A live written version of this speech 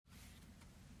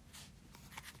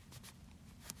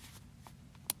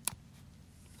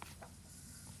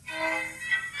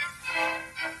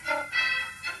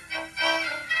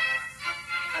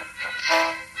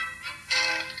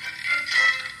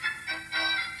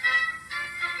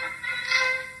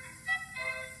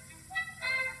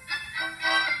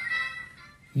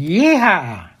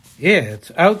Yeah, it's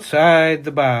outside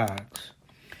the box.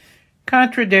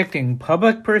 Contradicting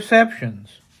public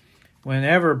perceptions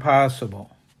whenever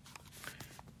possible.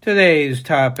 Today's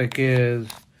topic is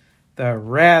the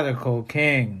Radical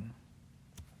King.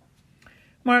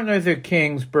 Martin Luther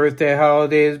King's birthday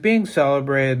holiday is being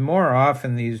celebrated more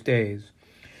often these days,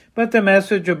 but the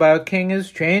message about King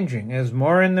is changing as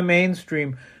more in the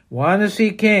mainstream want to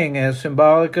see King as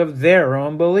symbolic of their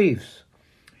own beliefs.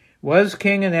 Was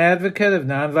King an advocate of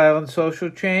nonviolent social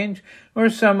change,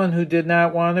 or someone who did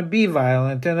not want to be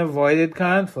violent and avoided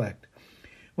conflict?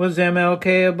 Was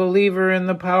MLK a believer in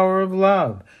the power of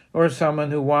love, or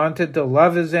someone who wanted to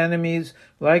love his enemies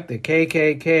like the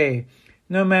KKK,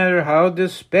 no matter how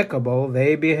despicable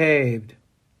they behaved?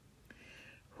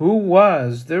 Who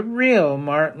was the real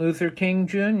Martin Luther King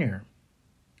Jr.?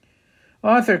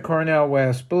 Author Cornel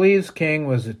West believes King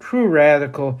was a true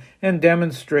radical and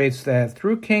demonstrates that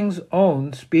through King's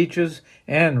own speeches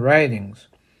and writings.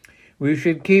 We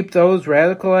should keep those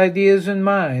radical ideas in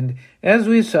mind as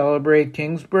we celebrate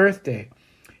King's birthday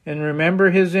and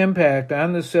remember his impact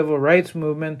on the civil rights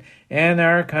movement and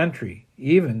our country,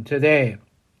 even today.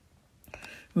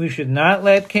 We should not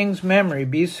let King's memory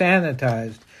be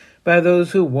sanitized by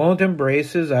those who won't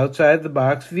embrace his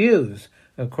outside-the-box views,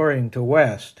 according to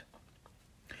West.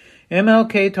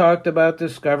 MLK talked about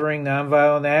discovering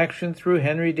nonviolent action through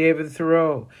Henry David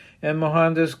Thoreau and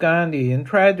Mohandas Gandhi and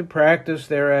tried to practice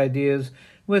their ideas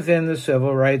within the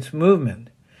civil rights movement.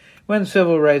 When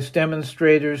civil rights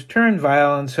demonstrators turned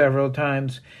violent several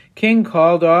times, King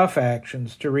called off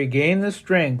actions to regain the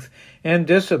strength and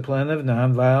discipline of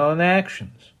nonviolent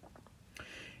actions.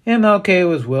 MLK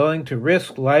was willing to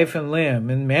risk life and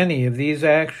limb in many of these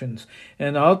actions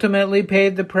and ultimately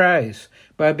paid the price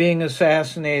by being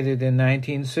assassinated in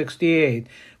 1968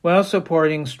 while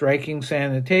supporting striking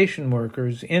sanitation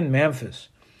workers in Memphis.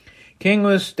 King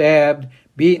was stabbed,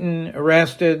 beaten,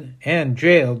 arrested, and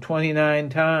jailed 29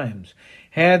 times,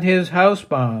 had his house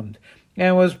bombed,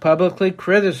 and was publicly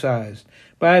criticized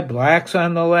by blacks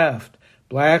on the left,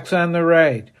 blacks on the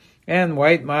right, and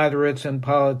white moderates and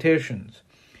politicians.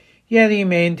 Yet he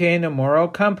maintained a moral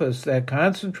compass that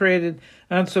concentrated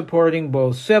on supporting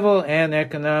both civil and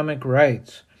economic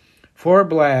rights for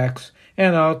blacks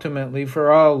and ultimately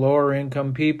for all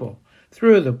lower-income people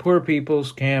through the Poor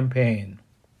People's Campaign.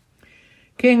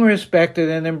 King respected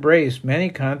and embraced many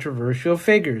controversial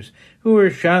figures who were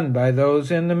shunned by those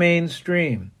in the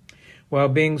mainstream, while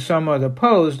being somewhat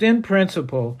opposed in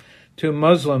principle to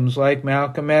Muslims like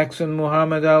Malcolm X and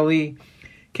Muhammad Ali.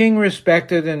 King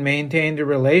respected and maintained a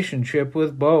relationship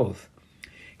with both.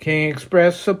 King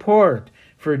expressed support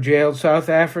for jailed South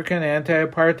African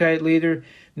anti-apartheid leader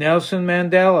Nelson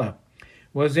Mandela,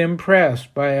 was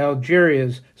impressed by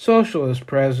Algeria's socialist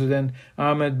president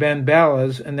Ahmed Ben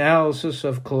Bella's analysis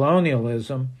of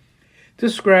colonialism,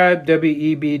 described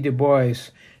W.E.B. Du Bois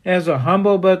as a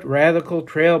humble but radical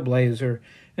trailblazer,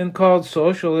 and called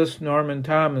socialist Norman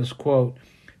Thomas, quote,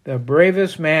 the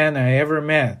bravest man I ever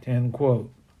met, end quote.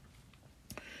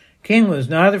 King was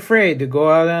not afraid to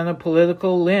go out on a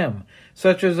political limb,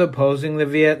 such as opposing the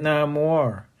Vietnam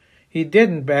War. He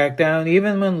didn't back down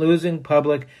even when losing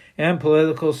public and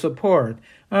political support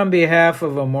on behalf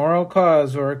of a moral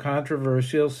cause or a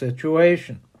controversial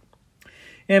situation.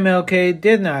 MLK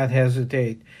did not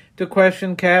hesitate to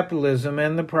question capitalism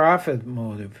and the profit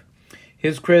motive.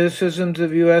 His criticisms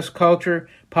of U.S. culture,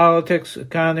 politics,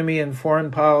 economy, and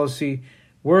foreign policy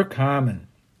were common.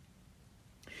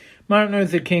 Martin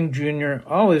Luther King Jr.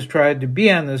 always tried to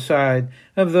be on the side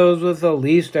of those with the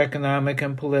least economic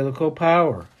and political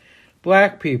power.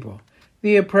 Black people,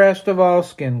 the oppressed of all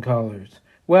skin colors,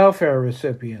 welfare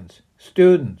recipients,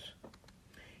 students.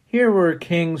 Here were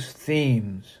King's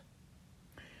themes: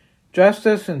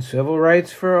 justice and civil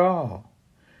rights for all,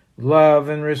 love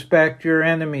and respect your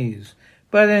enemies,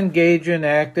 but engage in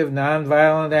active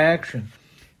nonviolent action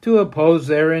to oppose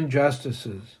their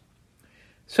injustices,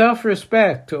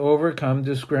 self-respect to overcome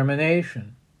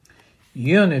discrimination,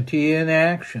 unity in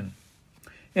action,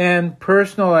 and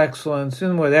personal excellence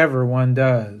in whatever one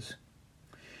does.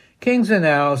 King's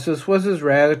analysis was as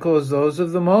radical as those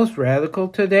of the most radical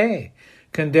today,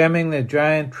 condemning the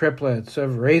giant triplets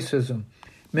of racism,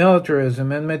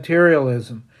 militarism, and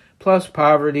materialism, plus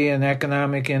poverty and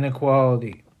economic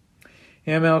inequality.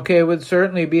 MLK would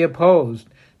certainly be opposed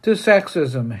to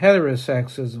sexism,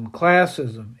 heterosexism,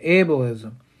 classism,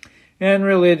 ableism, and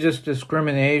religious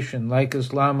discrimination like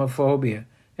Islamophobia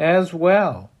as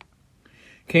well.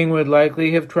 King would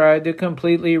likely have tried to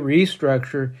completely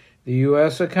restructure the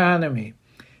U.S. economy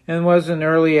and was an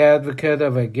early advocate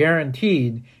of a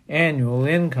guaranteed annual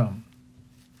income.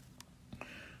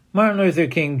 Martin Luther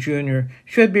King Jr.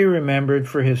 should be remembered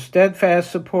for his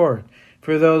steadfast support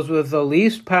for those with the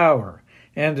least power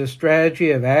and a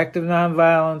strategy of active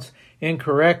nonviolence in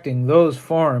correcting those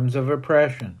forms of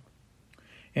oppression.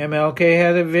 MLK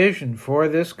had a vision for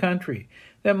this country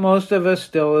that most of us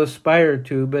still aspire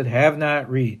to but have not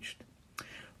reached.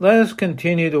 Let us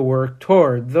continue to work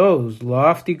toward those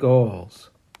lofty goals.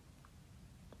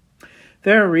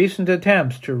 There are recent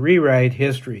attempts to rewrite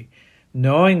history.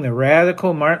 Knowing the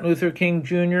radical Martin Luther King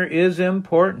Jr. is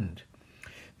important.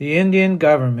 The Indian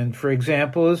government, for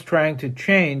example, is trying to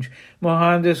change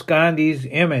Mohandas Gandhi's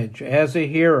image as a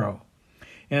hero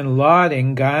and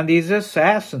lauding Gandhi's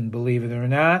assassin, believe it or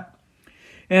not.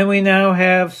 And we now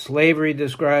have slavery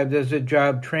described as a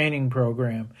job training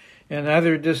program and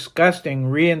other disgusting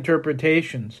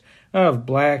reinterpretations of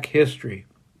black history.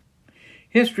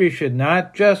 History should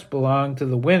not just belong to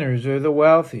the winners or the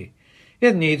wealthy.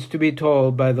 It needs to be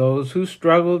told by those who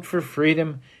struggled for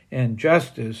freedom and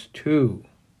justice too.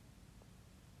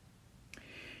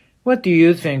 What do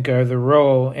you think are the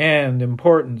role and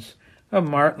importance of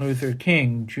Martin Luther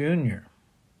King Jr.?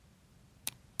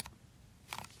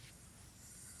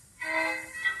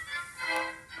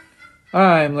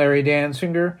 I'm Larry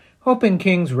Dansinger, hoping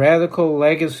King's radical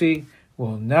legacy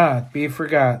will not be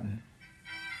forgotten.